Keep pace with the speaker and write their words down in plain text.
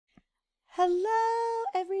Hello,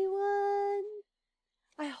 everyone.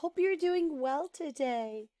 I hope you're doing well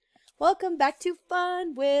today. Welcome back to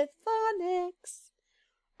Fun with Phonics.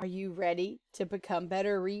 Are you ready to become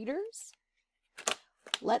better readers?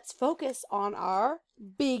 Let's focus on our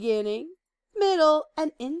beginning, middle,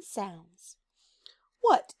 and end sounds.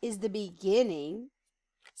 What is the beginning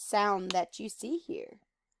sound that you see here?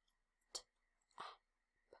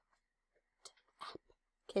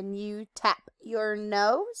 Can you tap your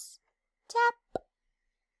nose? Tap.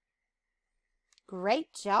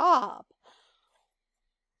 Great job.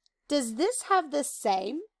 Does this have the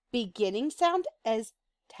same beginning sound as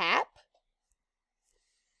tap?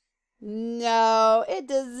 No, it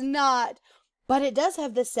does not. But it does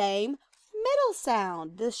have the same middle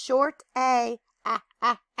sound, the short A.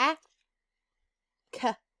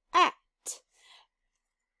 Cat.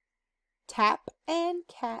 Tap and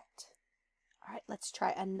cat. All right, let's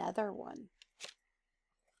try another one.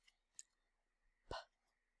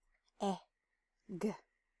 G.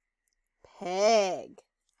 Peg.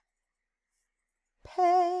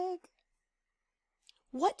 Peg.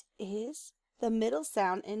 What is the middle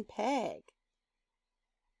sound in peg?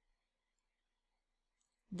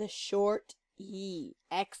 The short E.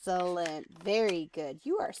 Excellent. Very good.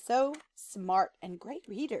 You are so smart and great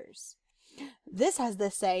readers. This has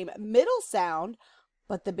the same middle sound,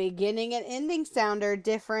 but the beginning and ending sound are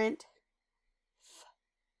different.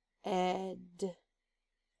 Fed.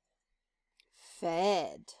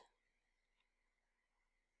 Fed.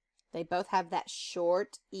 They both have that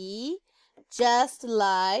short E, just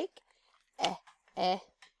like Uh-oh,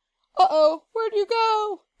 where'd you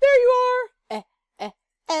go? There you are.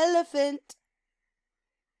 Elephant.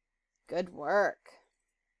 Good work.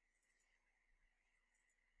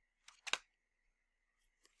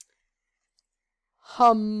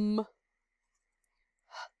 Hum.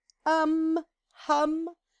 Hum.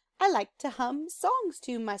 I like to hum songs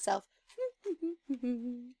to myself.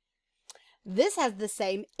 This has the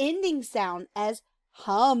same ending sound as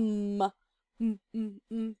hum.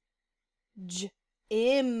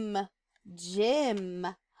 Jim. Jim.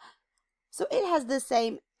 So it has the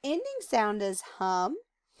same ending sound as hum,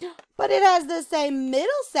 but it has the same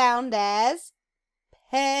middle sound as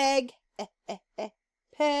peg.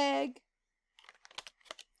 Peg.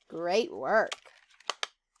 Great work.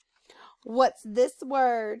 What's this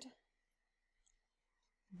word?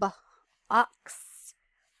 Box.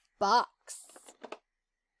 Box.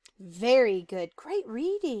 Very good. Great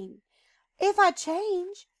reading. If I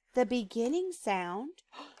change the beginning sound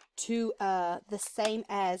to the same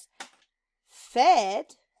as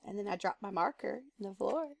fed, and then I drop my marker on the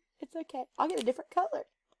floor, it's okay. I'll get a different color.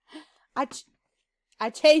 I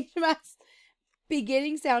changed my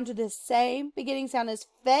beginning sound to the same beginning sound as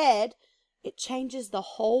fed. It changes the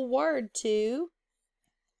whole word to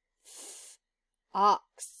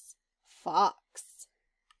ox. Fox.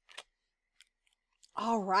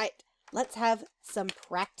 All right, let's have some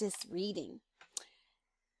practice reading.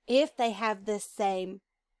 If they have the same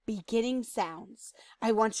beginning sounds,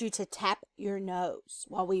 I want you to tap your nose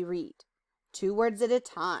while we read. 2 words at a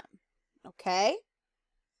time, okay?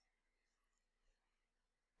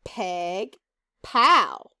 Peg,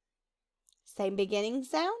 pal. Same beginning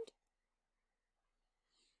sound.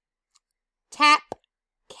 Tap,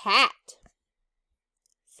 cat.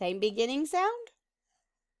 Same beginning sound.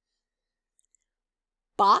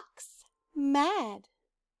 Box, mad.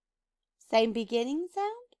 Same beginning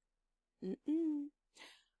sound.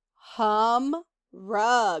 Hum,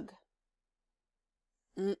 rug.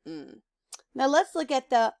 Now let's look at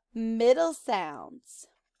the middle sounds.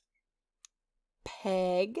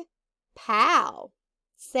 Peg, pal.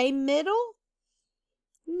 Same middle?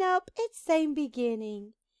 Nope, it's same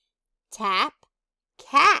beginning. Tap,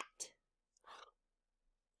 cat.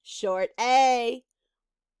 Short A.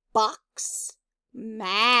 Box,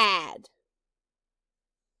 mad.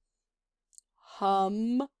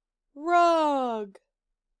 Hum, rug.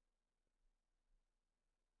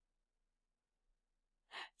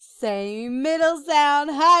 Same middle sound.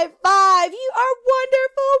 High five. You are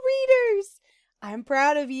wonderful readers. I'm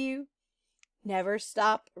proud of you. Never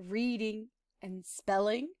stop reading and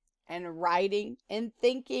spelling and writing and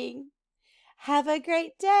thinking. Have a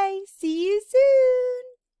great day. See you soon.